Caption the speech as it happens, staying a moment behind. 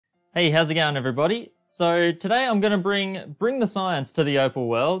Hey, how's it going everybody? So today I'm going to bring the science to the opal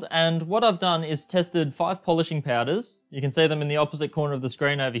world, and what I've done is tested 5 polishing powders. You can see them in the opposite corner of the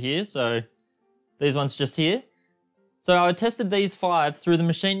screen over here, so these ones just here. So I tested these 5 through the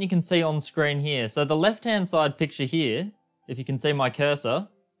machine you can see on screen here. So the left hand side picture here, if you can see my cursor,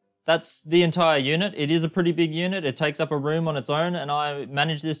 that's the entire unit. It is a pretty big unit, it takes up a room on its own, and I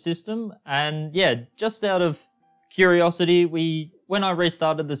manage this system. And yeah, just out of curiosity, when I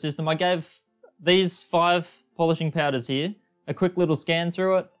restarted the system, I gave these 5 polishing powders here a quick little scan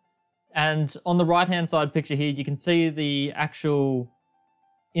through it, and on the right hand side picture here you can see the actual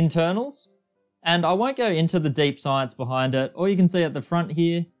internals, and I won't go into the deep science behind it. All you can see at the front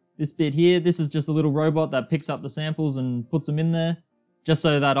here, this bit here, this is just a little robot that picks up the samples and puts them in there, just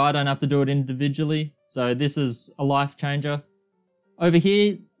so that I don't have to do it individually. So this is a life changer. Over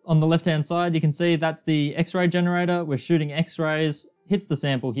here on the left hand side you can see that's the X-ray generator. We're shooting X-rays, hits the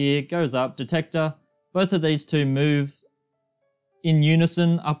sample here, goes up, detector. Both of these two move in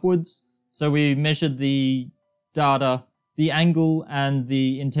unison upwards. So we measured the data, the angle and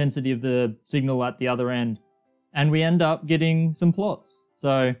the intensity of the signal at the other end, and we end up getting some plots.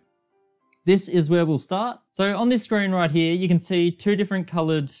 So this is where we'll start. So on this screen right here you can see two different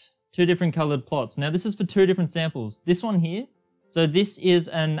colored plots. Now this is for 2 different samples. This one here, so this is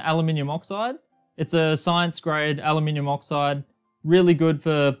an aluminium oxide. It's a science grade aluminium oxide, really good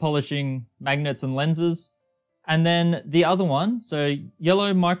for polishing magnets and lenses. And then the other one, so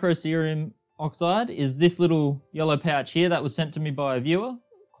yellow microcerium oxide, is this little yellow pouch here that was sent to me by a viewer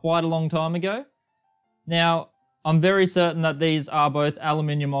quite a long time ago. Now, I'm very certain that these are both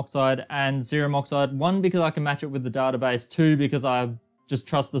aluminium oxide and cerium oxide. 1, because I can match it with the database. 2, because I just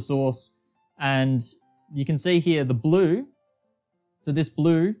trust the source. And you can see here the blue. So this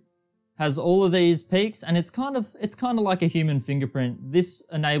blue has all of these peaks, and it's kind of like a human fingerprint. This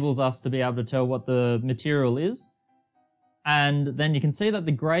enables us to be able to tell what the material is. And then you can see that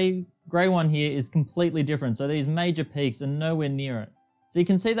the grey one here is completely different. So these major peaks are nowhere near it. So you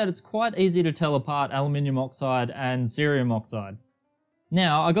can see that it's quite easy to tell apart aluminium oxide and cerium oxide.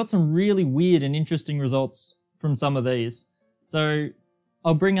 Now, I got some really weird and interesting results from some of these. So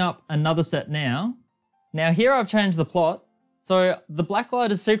I'll bring up another set now. Now here I've changed the plot. So the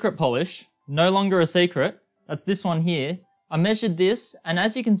Blacklighters Secret polish, no longer a secret, that's this one here. I measured this, and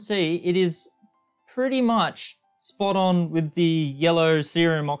as you can see, it is pretty much spot on with the yellow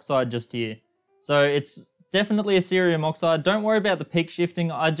cerium oxide just here. So it's definitely a cerium oxide. Don't worry about the peak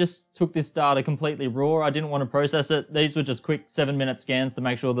shifting. I just took this data completely raw. I didn't want to process it. These were just quick 7-minute scans to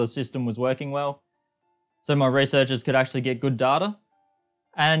make sure the system was working well, so my researchers could actually get good data.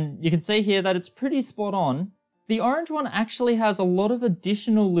 And you can see here that it's pretty spot on. The orange one actually has a lot of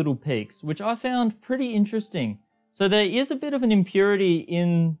additional little peaks, which I found pretty interesting. So there is a bit of an impurity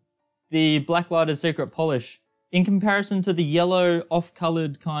in the Blacklighters Secret polish in comparison to the yellow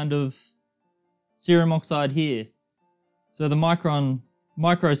off-coloured kind of cerium oxide here. So the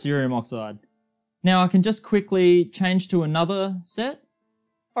microcerium oxide. Now I can just quickly change to another set.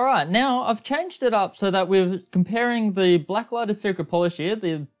 Alright, now I've changed it up so that we're comparing the Blacklighters Secret polish here,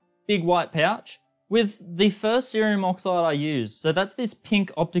 the big white pouch, with the first cerium oxide I used. So that's this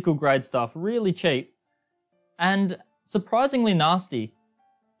pink optical grade stuff, really cheap and surprisingly nasty.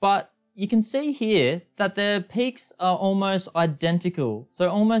 But you can see here that their peaks are almost identical, so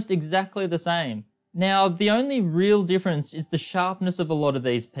almost exactly the same. Now the only real difference is the sharpness of a lot of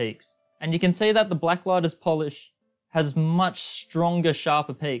these peaks, and you can see that the Blacklighters polish has much stronger,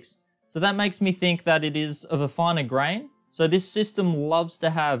 sharper peaks. So that makes me think that it is of a finer grain. So this system loves to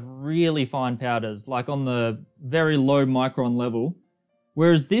have really fine powders, like on the very low micron level,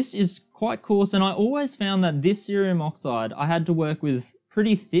 whereas this is quite coarse. And I always found that this cerium oxide I had to work with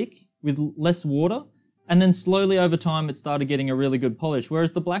pretty thick, with less water, and then slowly over time it started getting a really good polish,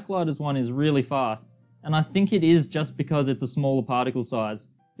 whereas the Blacklighters one is really fast. And I think it is just because it's a smaller particle size.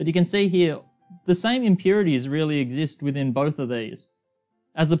 But you can see here, the same impurities really exist within both of these,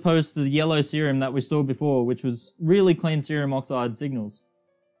 as opposed to the yellow cerium that we saw before, which was really clean cerium oxide signals.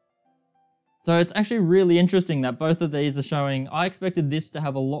 So it's actually really interesting that both of these are showing. I expected this to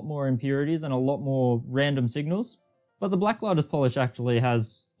have a lot more impurities and a lot more random signals, but the Blacklighters polish actually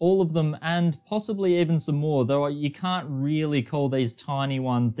has all of them and possibly even some more, though you can't really call these tiny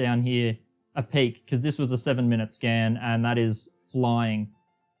ones down here a peak, because this was a 7-minute scan and that is flying.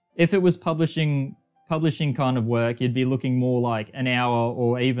 If it was publishing kind of work, you'd be looking more like an hour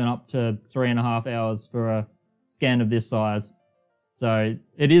or even up to 3.5 hours for a scan of this size. So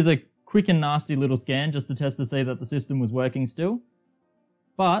it is a quick and nasty little scan just to test to see that the system was working still.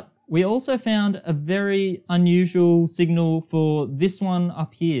 But we also found a very unusual signal for this one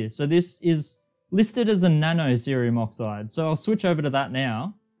up here. So this is listed as a nano cerium oxide. So I'll switch over to that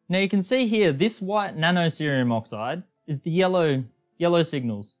now. Now you can see here, this white nano cerium oxide is the yellow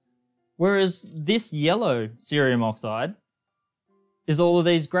signals. Whereas this yellow cerium oxide is all of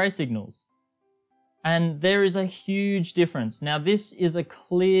these grey signals. And there is a huge difference. Now this is a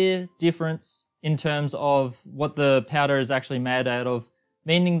clear difference in terms of what the powder is actually made out of,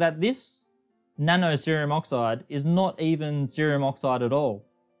 meaning that this nano cerium oxide is not even cerium oxide at all.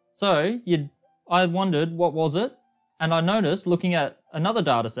 So I wondered, what was it? And I noticed, looking at another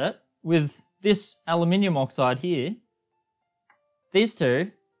data set with this aluminium oxide here, these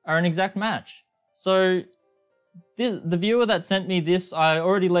two are an exact match. So the viewer that sent me this, I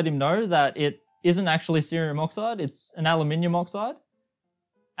already let him know that it isn't actually cerium oxide, it's an aluminium oxide.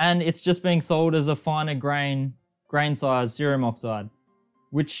 And it's just being sold as a finer grain size cerium oxide,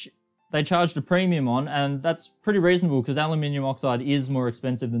 which they charged a premium on, and that's pretty reasonable because aluminium oxide is more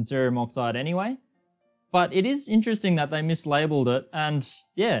expensive than cerium oxide anyway. But it is interesting that they mislabeled it, and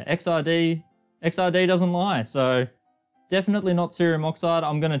yeah, XRD doesn't lie, so definitely not cerium oxide.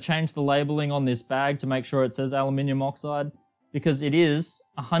 I'm going to change the labeling on this bag to make sure it says aluminium oxide, because it is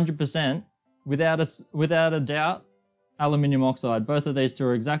 100%, without a doubt, aluminium oxide. Both of these two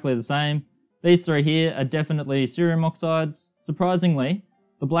are exactly the same. These three here are definitely cerium oxides. Surprisingly,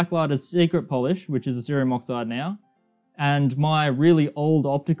 the Blacklighters Secret polish, which is a cerium oxide now, and my really old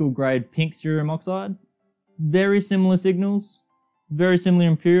optical grade pink cerium oxide, very similar signals, very similar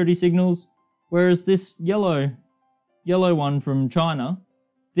impurity signals, whereas this yellow one from China,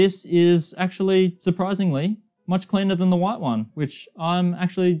 this is actually, surprisingly, much cleaner than the white one, which I'm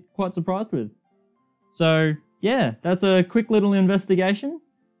actually quite surprised with. So yeah, that's a quick little investigation.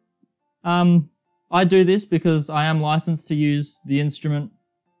 I do this because I am licensed to use the instrument.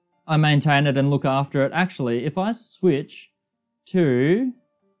 I maintain it and look after it. Actually, if I switch to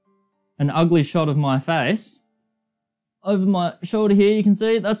an ugly shot of my face, over my shoulder here you can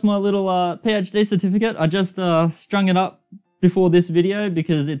see that's my little PhD certificate. I just strung it up before this video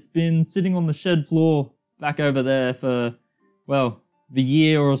because it's been sitting on the shed floor back over there for, well, the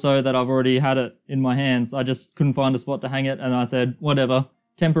year or so that I've already had it in my hands. I just couldn't find a spot to hang it, and I said, whatever,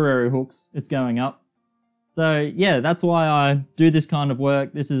 temporary hooks, it's going up. So yeah, that's why I do this kind of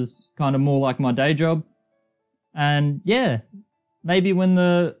work. This is kind of more like my day job. And yeah, maybe when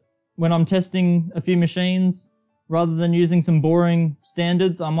I'm testing a few machines, rather than using some boring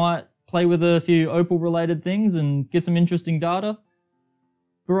standards, I might play with a few opal related things and get some interesting data.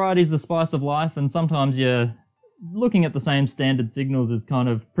 Variety's the spice of life, and sometimes looking at the same standard signals is kind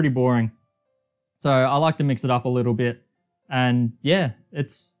of pretty boring. So I like to mix it up a little bit. And yeah,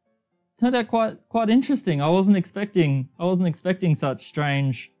 it's turned out quite interesting. I wasn't expecting such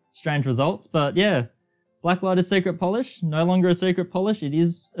strange results, but yeah. Blacklighters Secret polish, no longer a secret polish. It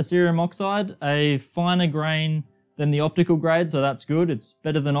is a cerium oxide, a finer grain than the optical grade, so that's good. It's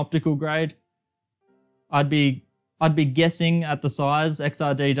better than optical grade. I'd be guessing at the size.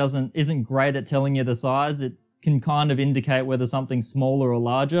 XRD isn't great at telling you the size. It can kind of indicate whether something's smaller or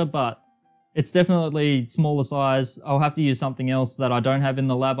larger, but it's definitely smaller size. I'll have to use something else that I don't have in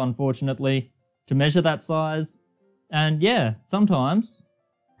the lab, unfortunately, to measure that size. And yeah, sometimes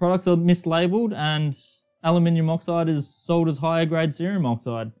products are mislabeled and aluminium oxide is sold as higher grade cerium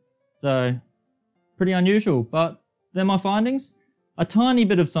oxide. So pretty unusual, but they're my findings. A tiny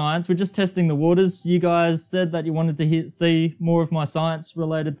bit of science. We're just testing the waters. You guys said that you wanted to see more of my science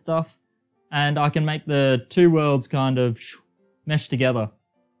related stuff, and I can make the two worlds kind of mesh together.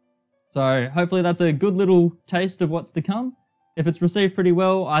 So hopefully that's a good little taste of what's to come. If it's received pretty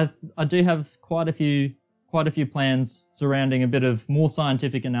well, I do have quite a few plans surrounding a bit of more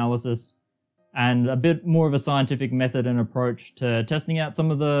scientific analysis and a bit more of a scientific method and approach to testing out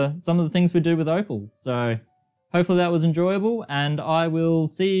some of the things we do with opal. So hopefully that was enjoyable, and I will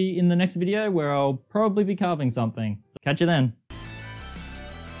see you in the next video where I'll probably be carving something. So catch you then.